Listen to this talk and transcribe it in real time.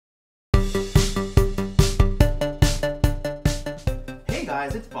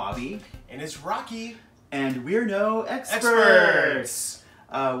guys, it's Bobby. And it's Rocky. And we're no experts.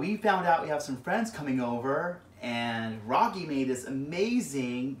 We found out we have some friends coming over, and Rocky made this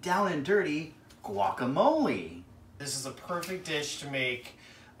amazing, down and dirty guacamole. This is a perfect dish to make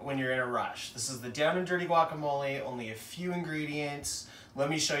when you're in a rush. This is the down and dirty guacamole, only a few ingredients. Let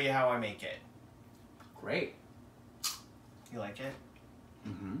me show you how I make it. Great. You like it?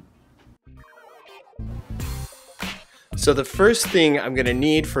 Mm-hmm. So the first thing I'm going to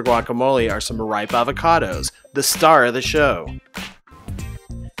need for guacamole are some ripe avocados, the star of the show.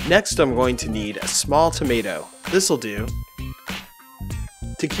 Next, I'm going to need a small tomato. This'll do.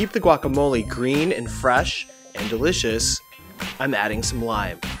 To keep the guacamole green and fresh and delicious, I'm adding some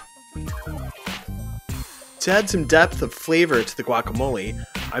lime. To add some depth of flavor to the guacamole,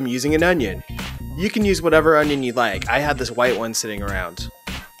 I'm using an onion. You can use whatever onion you like. I had this white one sitting around.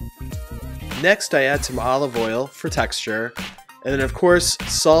 Next, I add some olive oil for texture, and then of course,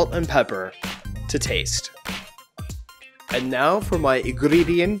 salt and pepper to taste. And now for my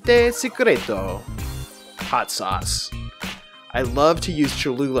ingrediente secreto, hot sauce. I love to use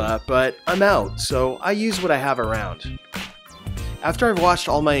Cholula, but I'm out, so I use what I have around. After I've washed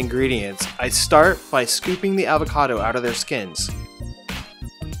all my ingredients, I start by scooping the avocado out of their skins.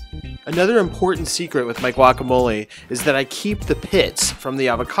 Another important secret with my guacamole is that I keep the pits from the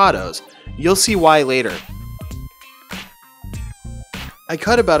avocados. You'll see why later. I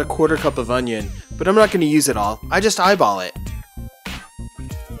cut about a quarter cup of onion, but I'm not going to use it all. I just eyeball it.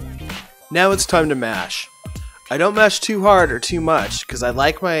 Now it's time to mash. I don't mash too hard or too much because I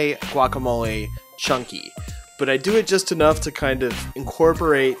like my guacamole chunky, but I do it just enough to kind of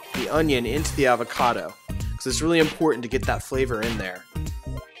incorporate the onion into the avocado because it's really important to get that flavor in there.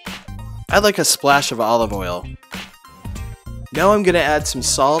 I like a splash of olive oil. Now I'm going to add some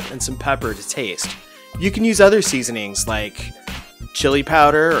salt and some pepper to taste. You can use other seasonings like chili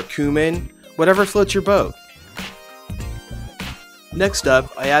powder or cumin, whatever floats your boat. Next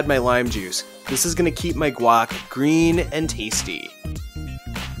up, I add my lime juice. This is going to keep my guac green and tasty.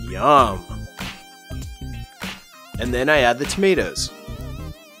 Yum! And then I add the tomatoes.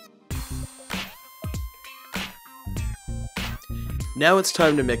 Now it's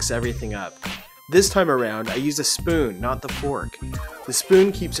time to mix everything up. This time around, I use a spoon, not the fork. The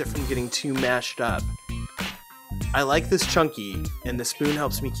spoon keeps it from getting too mashed up. I like this chunky, and the spoon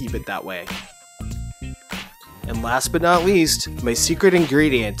helps me keep it that way. And last but not least, my secret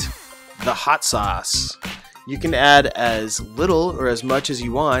ingredient, the hot sauce. You can add as little or as much as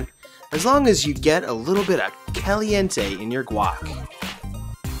you want, as long as you get a little bit of caliente in your guac.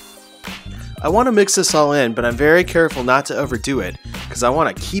 I want to mix this all in, but I'm very careful not to overdo it, because I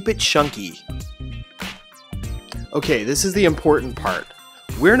want to keep it chunky. Okay, this is the important part.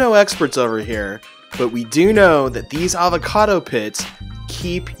 We're no experts over here, but we do know that these avocado pits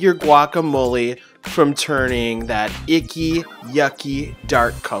keep your guacamole from turning that icky, yucky,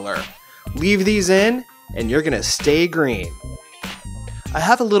 dark color. Leave these in, and you're gonna stay green. I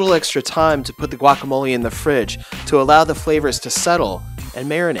have a little extra time to put the guacamole in the fridge to allow the flavors to settle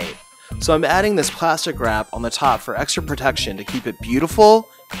and marinate. So I'm adding this plastic wrap on the top for extra protection to keep it beautiful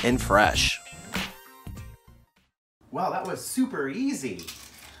and fresh. Wow, that was super easy.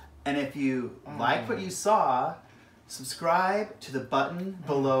 And if you liked what you saw, subscribe to the button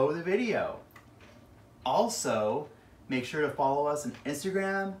below the video. Also, make sure to follow us on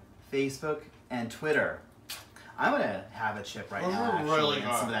Instagram, Facebook, and Twitter. I'm gonna have a chip right now, actually,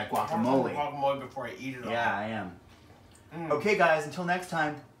 and some of that guacamole. Guacamole before I eat it all. Yeah, I am. Okay, guys, until next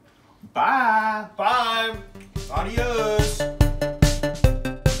time. Bye. Bye. Adios.